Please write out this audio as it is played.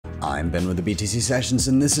I'm Ben with the BTC Sessions,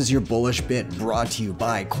 and this is your bullish bit brought to you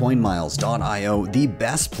by Coinmiles.io, the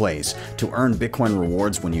best place to earn Bitcoin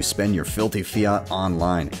rewards when you spend your filthy fiat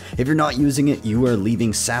online. If you're not using it, you are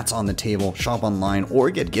leaving sats on the table, shop online,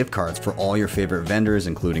 or get gift cards for all your favorite vendors,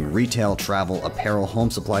 including retail, travel, apparel,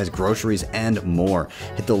 home supplies, groceries, and more.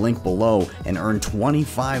 Hit the link below and earn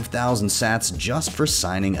 25,000 sats just for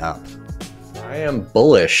signing up. I am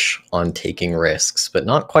bullish on taking risks, but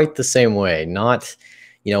not quite the same way. Not,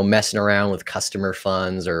 messing around with customer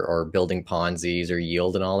funds or building Ponzi's or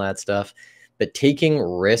yield and all that stuff, but taking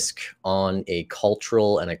risk on a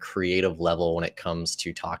cultural and a creative level when it comes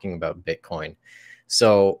to talking about Bitcoin.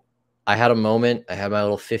 So I had a moment, I had my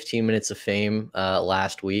little 15 minutes of fame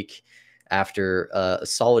last week after a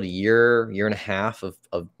solid year and a half of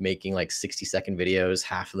making like 60-second videos,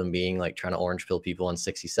 half of them being like trying to orange pill people on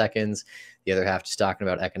 60 seconds, the other half just talking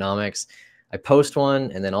about economics. I post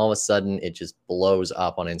one and then all of a sudden it just blows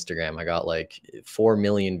up on Instagram. I got like 4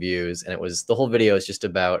 million views, and the whole video is just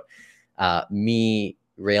about me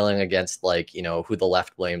railing against who the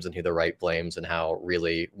left blames and who the right blames, and how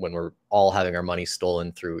really when we're all having our money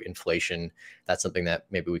stolen through inflation, that's something that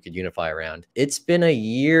maybe we could unify around. It's been a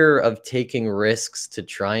year of taking risks to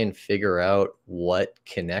try and figure out what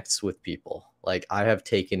connects with people. Like, I have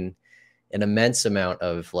taken an immense amount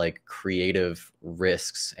of creative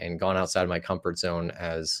risks and gone outside my comfort zone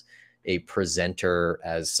as a presenter,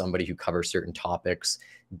 as somebody who covers certain topics,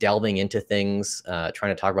 delving into things,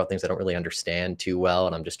 trying to talk about things I don't really understand too well,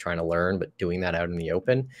 and I'm just trying to learn, but doing that out in the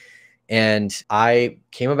open. And I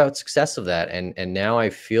came about success of that. And now I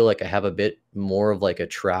feel like I have a bit more of a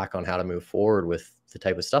track on how to move forward with the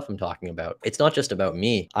type of stuff I'm talking about. It's not just about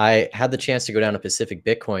me. I had the chance to go down to Pacific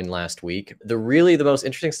Bitcoin last week. The most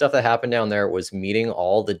interesting stuff that happened down there was meeting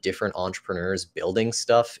all the different entrepreneurs building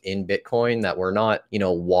stuff in Bitcoin that were not,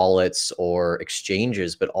 wallets or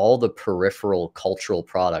exchanges, but all the peripheral cultural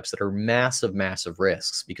products that are massive, massive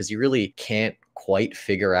risks, because you really can't quite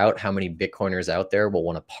figure out how many Bitcoiners out there will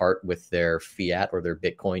want to part with their fiat or their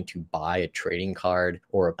Bitcoin to buy a trading card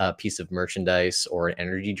or a piece of merchandise or an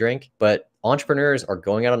energy drink. But entrepreneurs are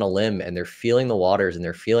going out on a limb and they're feeling the waters, and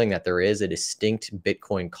they're feeling that there is a distinct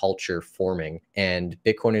Bitcoin culture forming. And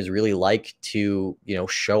Bitcoiners really like to,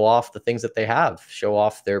 show off the things that they have, show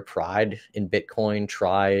off their pride in Bitcoin,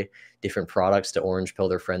 try different products to orange pill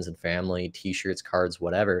their friends and family, t-shirts, cards,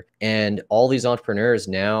 whatever. And all these entrepreneurs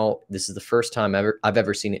now, this is the first time I've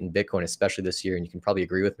ever seen it in Bitcoin, especially this year. And you can probably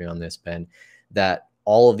agree with me on this, Ben, that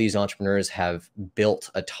all of these entrepreneurs have built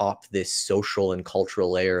atop this social and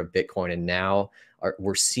cultural layer of Bitcoin. And now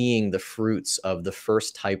we're seeing the fruits of the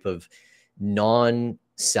first type of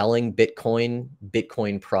non-selling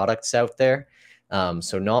Bitcoin products out there.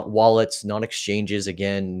 So not wallets, not exchanges,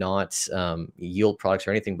 again, not yield products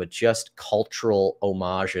or anything, but just cultural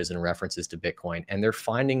homages and references to Bitcoin. And they're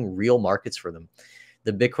finding real markets for them.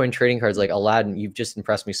 The Bitcoin trading cards, like Aladdin, you've just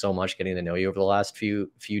impressed me so much getting to know you over the last few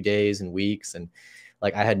days and weeks. And I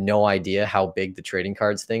had no idea how big the trading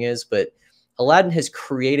cards thing is, but Aladdin has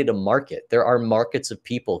created a market. There are markets of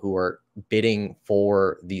people who are bidding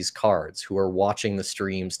for these cards, who are watching the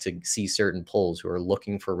streams to see certain pulls, who are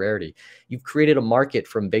looking for rarity. You've created a market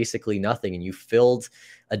from basically nothing, and you filled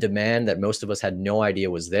a demand that most of us had no idea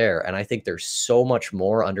was there. And I think there's so much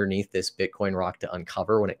more underneath this Bitcoin rock to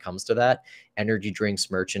uncover when it comes to that. Energy drinks,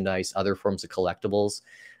 merchandise, other forms of collectibles.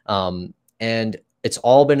 And it's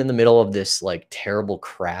all been in the middle of this terrible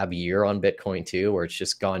crab year on Bitcoin too, where it's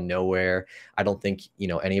just gone nowhere. I don't think,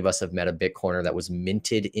 any of us have met a Bitcoiner that was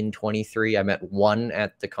minted in 23. I met one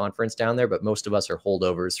at the conference down there, but most of us are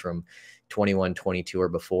holdovers from 21, 22 or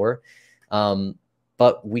before.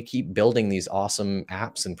 But we keep building these awesome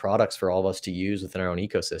apps and products for all of us to use within our own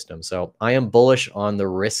ecosystem. So I am bullish on the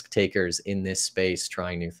risk takers in this space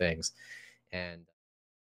trying new things. And